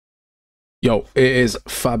Yo, it is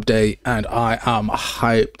Fab Day and I am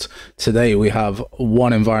hyped. Today we have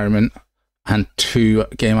one environment and two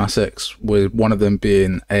game assets, with one of them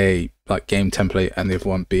being a game template and the other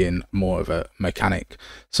one being more of a mechanic.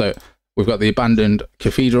 So we've got the Abandoned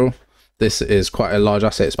Cathedral. This is quite a large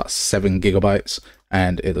asset. It's about 7 gigabytes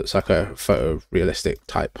and it looks like a photorealistic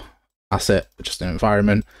type asset, just an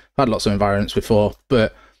environment. I've had lots of environments before,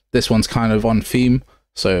 but this one's kind of on theme,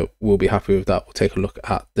 so we'll be happy with that. We'll take a look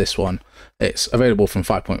at this one. It's available from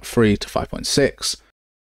 5.3 to 5.6.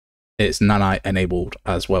 It's nanite enabled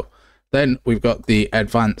as well. Then we've got the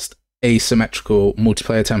advanced asymmetrical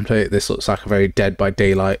multiplayer template. This looks like a very Dead by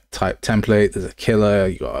Daylight type template. There's a killer,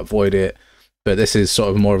 you gotta avoid it, but this is sort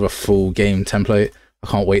of more of a full game template. I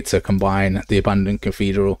can't wait to combine the Abandoned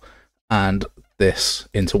Cathedral and this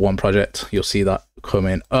into one project. You'll see that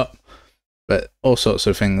coming up, but all sorts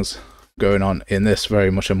of things going on in this. Very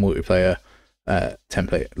much a multiplayer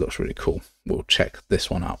template. It looks really cool. We'll check this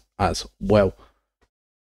one out as well.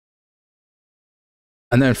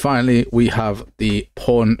 And then finally we have the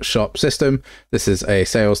pawn shop system. This is a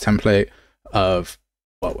sales template of,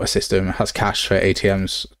 well, a system. It has cash for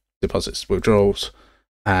ATMs, deposits, withdrawals,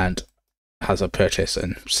 and has a purchase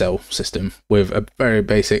and sell system with a very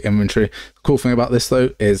basic inventory. The cool thing about this though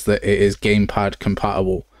is that it is gamepad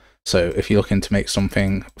compatible. So if you're looking to make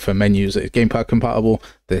something for menus that is gamepad compatible,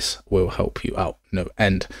 this will help you out no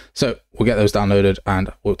end. So we'll get those downloaded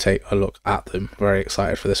and we'll take a look at them. Very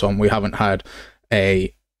excited for this one. We haven't had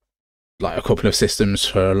a couple of systems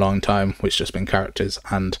for a long time, which just been characters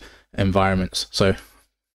and environments. So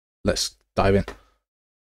let's dive in.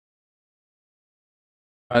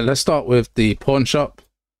 Let's start with the pawn shop.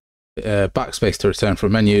 Backspace to return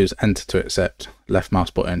from menus, enter to accept, left mouse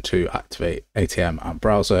button to activate ATM and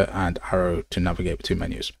browser, and arrow to navigate between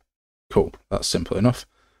menus. Cool, that's simple enough.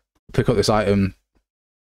 Pick up this item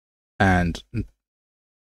and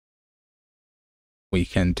we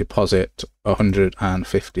can deposit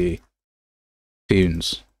 150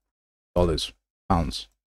 tunes, dollars, pounds.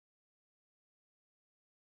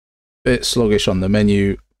 Bit sluggish on the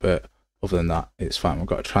menu, but other than that, it's fine. We've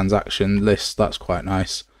got a transaction list, that's quite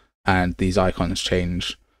nice. And these icons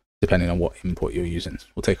change depending on what input you're using.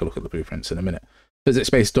 We'll take a look at the blueprints in a minute. Visit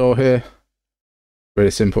space door here,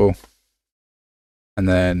 really simple. And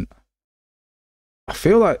then I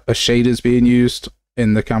feel like a shader's being used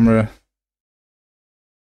in the camera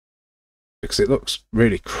because it looks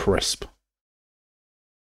really crisp.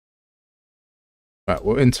 Right,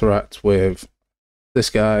 we'll interact with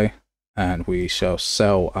this guy and we shall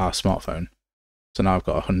sell our smartphone. So now I've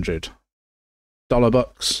got $100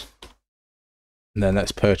 bucks. And then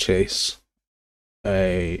let's purchase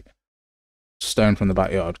a stone from the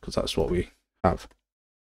backyard because that's what we have.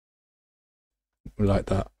 We like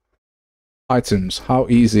that. Items. How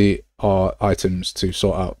easy are items to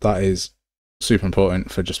sort out? That is super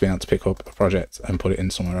important for just being able to pick up a project and put it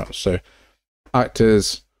in somewhere else. So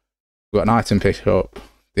actors, we've got an item pickup.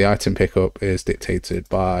 The item pickup is dictated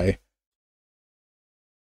by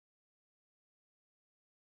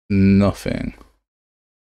nothing.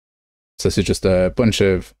 So this is just a bunch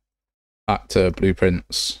of actor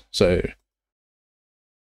blueprints. So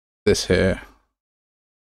this here,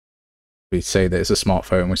 we say that it's a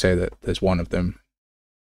smartphone, we say that there's one of them,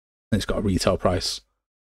 and it's got a retail price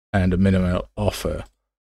and a minimum offer.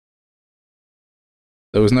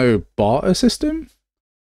 There was no barter system?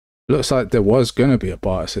 Looks like there was going to be a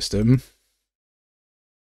barter system.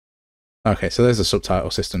 Okay, so there's a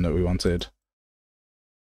subtitle system that we wanted.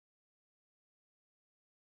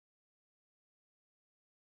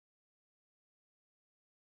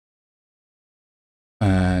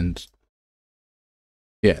 And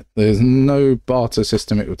yeah, there's no barter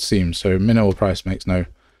system, it would seem, so minimal price makes no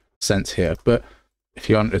sense here. But if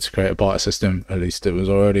you wanted to create a barter system, at least it was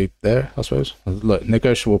already there, I suppose. Look,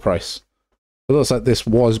 negotiable price. It looks like this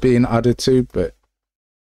was being added to, but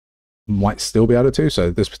might still be added to, so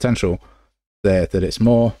there's potential there that it's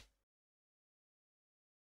more.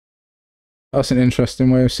 That's an interesting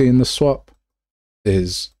way of seeing the swap,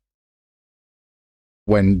 is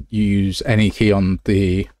when you use any key on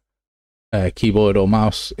the keyboard or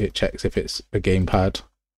mouse, it checks if it's a gamepad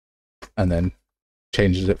and then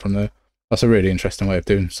changes it from there. That's a really interesting way of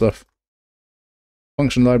doing stuff.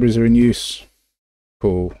 Function libraries are in use.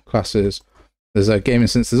 Cool. Classes. There's a game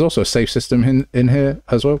instance. There's also a save system in here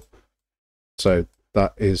as well. So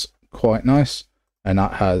that is quite nice. And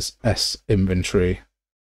that has S inventory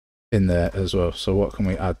in there as well. So what can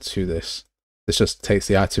we add to this? This just takes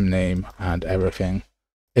the item name and everything.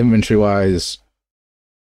 Inventory wise,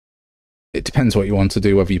 it depends what you want to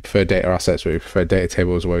do, whether you prefer data assets, whether you prefer data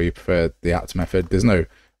tables, or whether you prefer the act method. There's no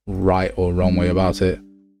right or wrong way about it.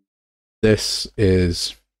 This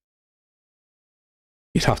is,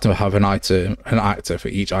 you'd have to have an actor for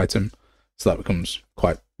each item, so that becomes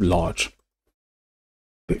quite large.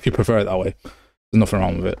 But if you prefer it that way, there's nothing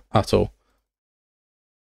wrong with it at all.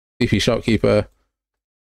 BP Shopkeeper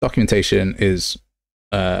documentation is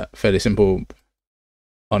fairly simple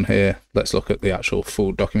on here. Let's look at the actual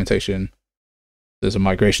full documentation. There's a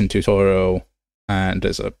migration tutorial and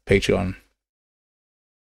there's a Patreon,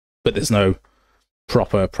 but there's no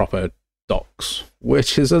proper docs,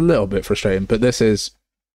 which is a little bit frustrating. But this is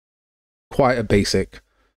quite a basic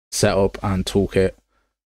setup and toolkit,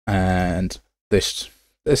 and this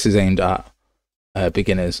is aimed at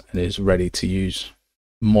beginners and is ready to use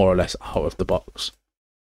more or less out of the box.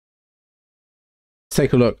 Let's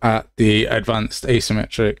take a look at the advanced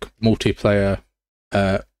asymmetric multiplayer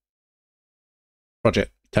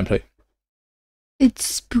project template. It's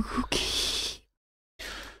spooky.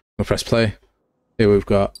 We'll press play. Here we've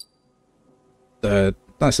got the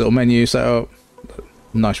nice little menu set up,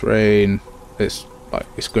 nice rain. It's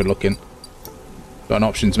good looking. Got an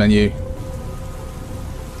options menu.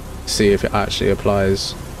 See if it actually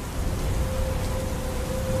applies.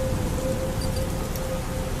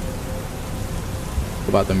 What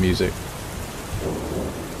about the music?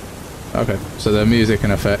 Okay, so the music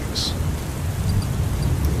and effects.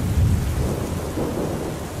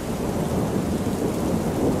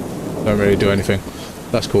 Don't really do anything.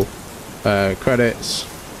 That's cool. Credits.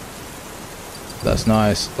 That's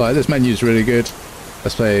nice. Like, this menu is really good.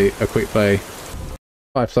 Let's play a quick play.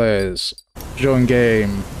 5 players. Join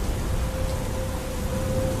game.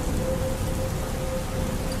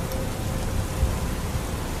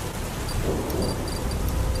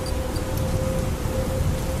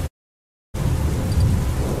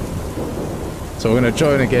 So we're going to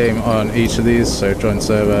join a game on each of these. So join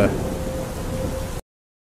server.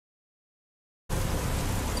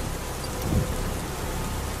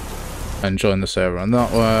 And join the server on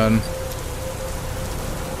that one.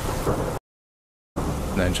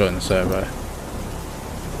 And then join the server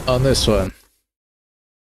on this one.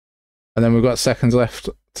 And then we've got seconds left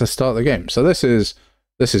to start the game. So this is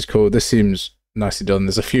cool. This seems nicely done.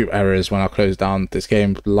 There's a few errors when I close down this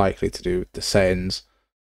game, likely to do with the settings.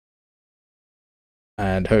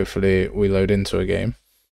 And hopefully we load into a game.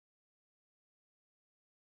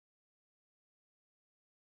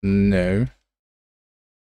 No.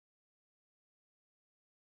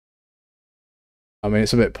 I mean,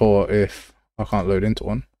 it's a bit poor if I can't load into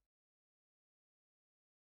one.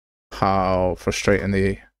 How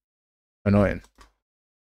frustratingly annoying.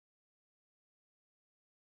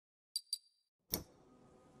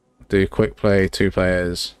 Do quick play, 2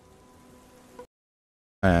 players.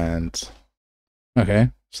 And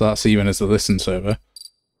okay, so that's even as the listen server.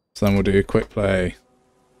 So then we'll do quick play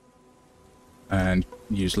and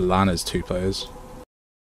use LAN as 2 players.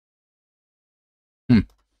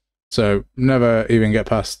 So never even get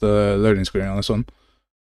past the loading screen on this one.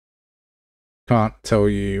 Can't tell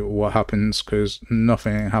you what happens because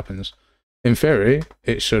nothing happens. In theory,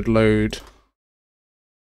 it should load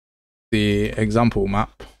the example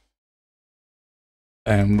map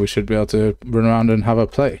and we should be able to run around and have a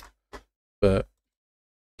play. But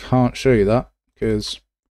can't show you that because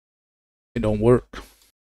it don't work.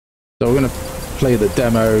 So we're going to play the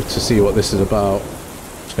demo to see what this is about.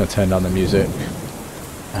 Just going to turn down the music.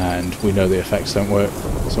 And we know the effects don't work.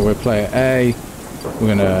 So we're player A.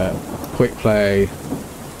 We're going to quick play,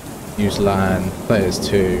 use LAN, players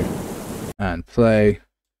 2, and play.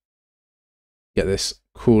 Get this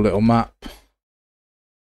cool little map.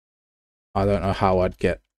 I don't know how I'd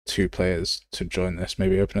get 2 players to join this.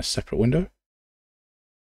 Maybe open a separate window.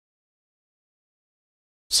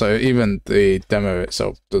 So even the demo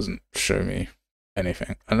itself doesn't show me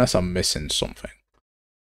anything unless I'm missing something.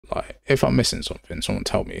 Like, if I'm missing something, someone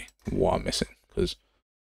tell me what I'm missing, because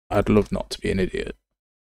I'd love not to be an idiot.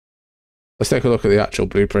 Let's take a look at the actual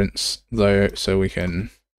blueprints, though, so we can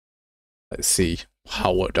see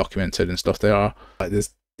how well documented and stuff they are. Like,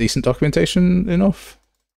 there's decent documentation enough,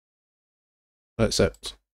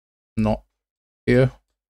 except not here.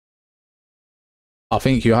 I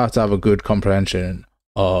think you have to have a good comprehension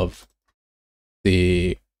of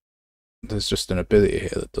the... There's just an ability here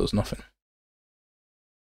that does nothing.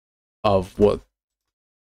 Of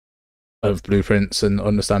blueprints and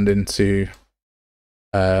understanding to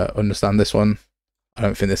understand this one. I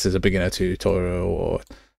don't think this is a beginner tutorial or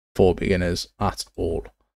for beginners at all.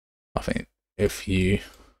 I think if you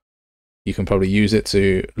can probably use it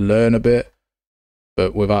to learn a bit,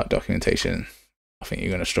 but without documentation, I think you're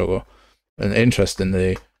going to struggle. And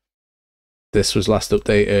interestingly, this was last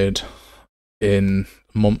updated in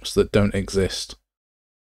months that don't exist.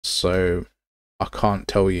 So I can't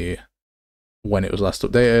tell you when it was last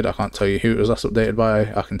updated. I can't tell you who it was last updated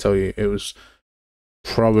by. I can tell you it was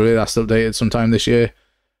probably last updated sometime this year,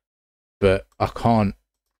 but I can't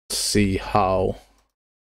see how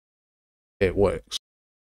it works.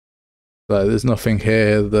 So there's nothing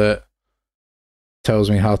here that tells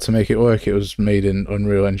me how to make it work. It was made in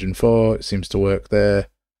Unreal Engine 4. It seems to work there.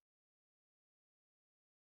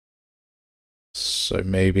 So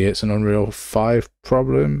maybe it's an Unreal 5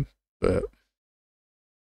 problem, but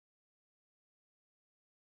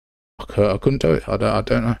I couldn't do it. I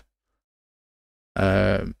don't know.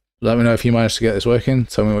 Let me know if you managed to get this working.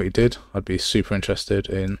 Tell me what you did. I'd be super interested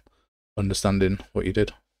in understanding what you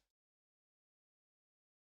did.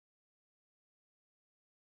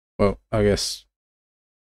 Well, I guess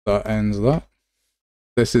that ends that.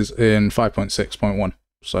 This is in 5.6.1,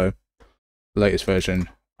 so the latest version.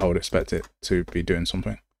 I would expect it to be doing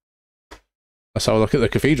something. Let's have a look at the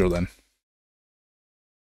cathedral then.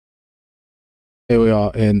 Here we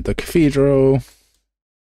are in the cathedral.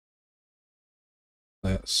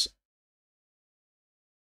 Let's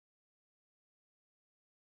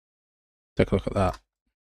take a look at that.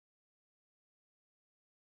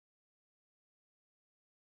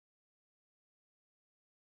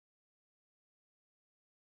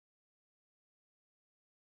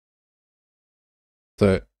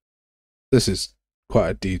 So this is quite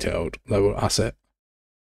a detailed level asset.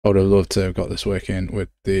 I would have loved to have got this working with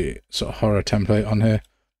the sort of horror template on here.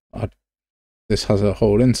 This has a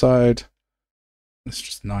hole inside. It's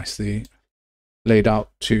just nicely laid out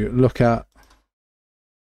to look at.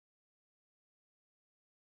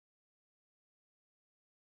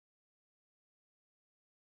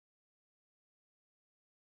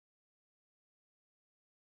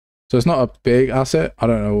 So it's not a big asset. I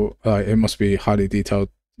don't know, it must be highly detailed.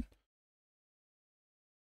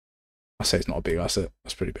 I say it's not a big asset.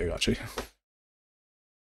 That's pretty big actually.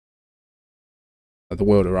 The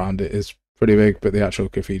world around it is pretty big, but the actual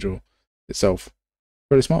cathedral itself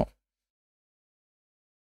pretty small.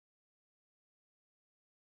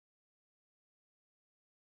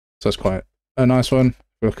 So that's quite a nice one.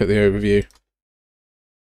 Look at the overview,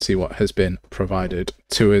 see what has been provided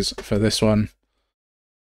to us for this one.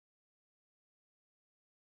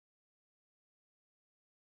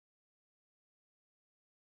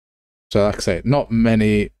 So like I say, not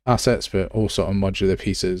many assets, but all sort of modular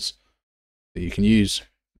pieces that you can use.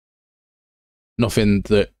 Nothing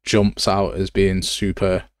that jumps out as being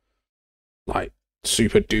super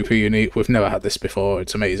duper unique. We've never had this before.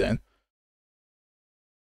 It's amazing.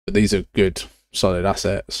 But these are good, solid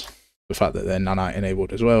assets. The fact that they're nanite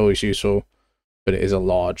enabled as well is useful, but it is a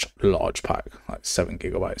large pack. Like 7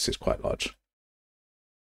 GB is quite large.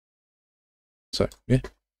 So yeah.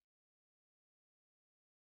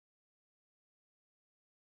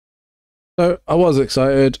 So I was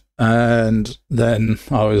excited, and then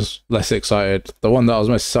I was less excited. The one that I was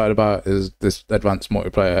most excited about is this advanced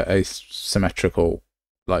multiplayer asymmetrical,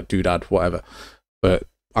 like doodad, whatever. But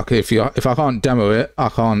okay, if I can't demo it, I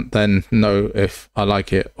can't then know if I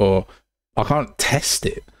like it, or I can't test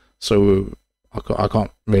it. So I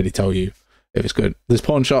can't really tell you if it's good. This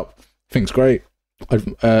pawn shop, I think it's great.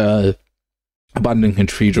 Abandoned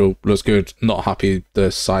Cathedral looks good. Not happy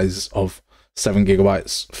the size of 7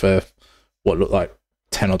 GB for what look like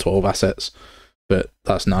 10 or 12 assets, but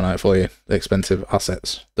that's nanite for you. Expensive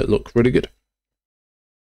assets that look really good.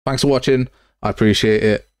 Thanks for watching. I appreciate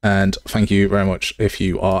it, and thank you very much if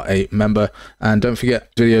you are a member. And don't forget,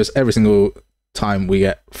 videos every single time we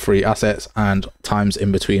get free assets, and times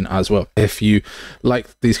in between as well. If you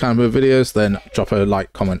like these kind of videos, then drop a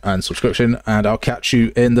like, comment and subscription, and I'll catch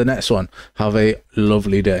you in the next one. Have a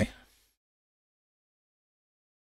lovely day.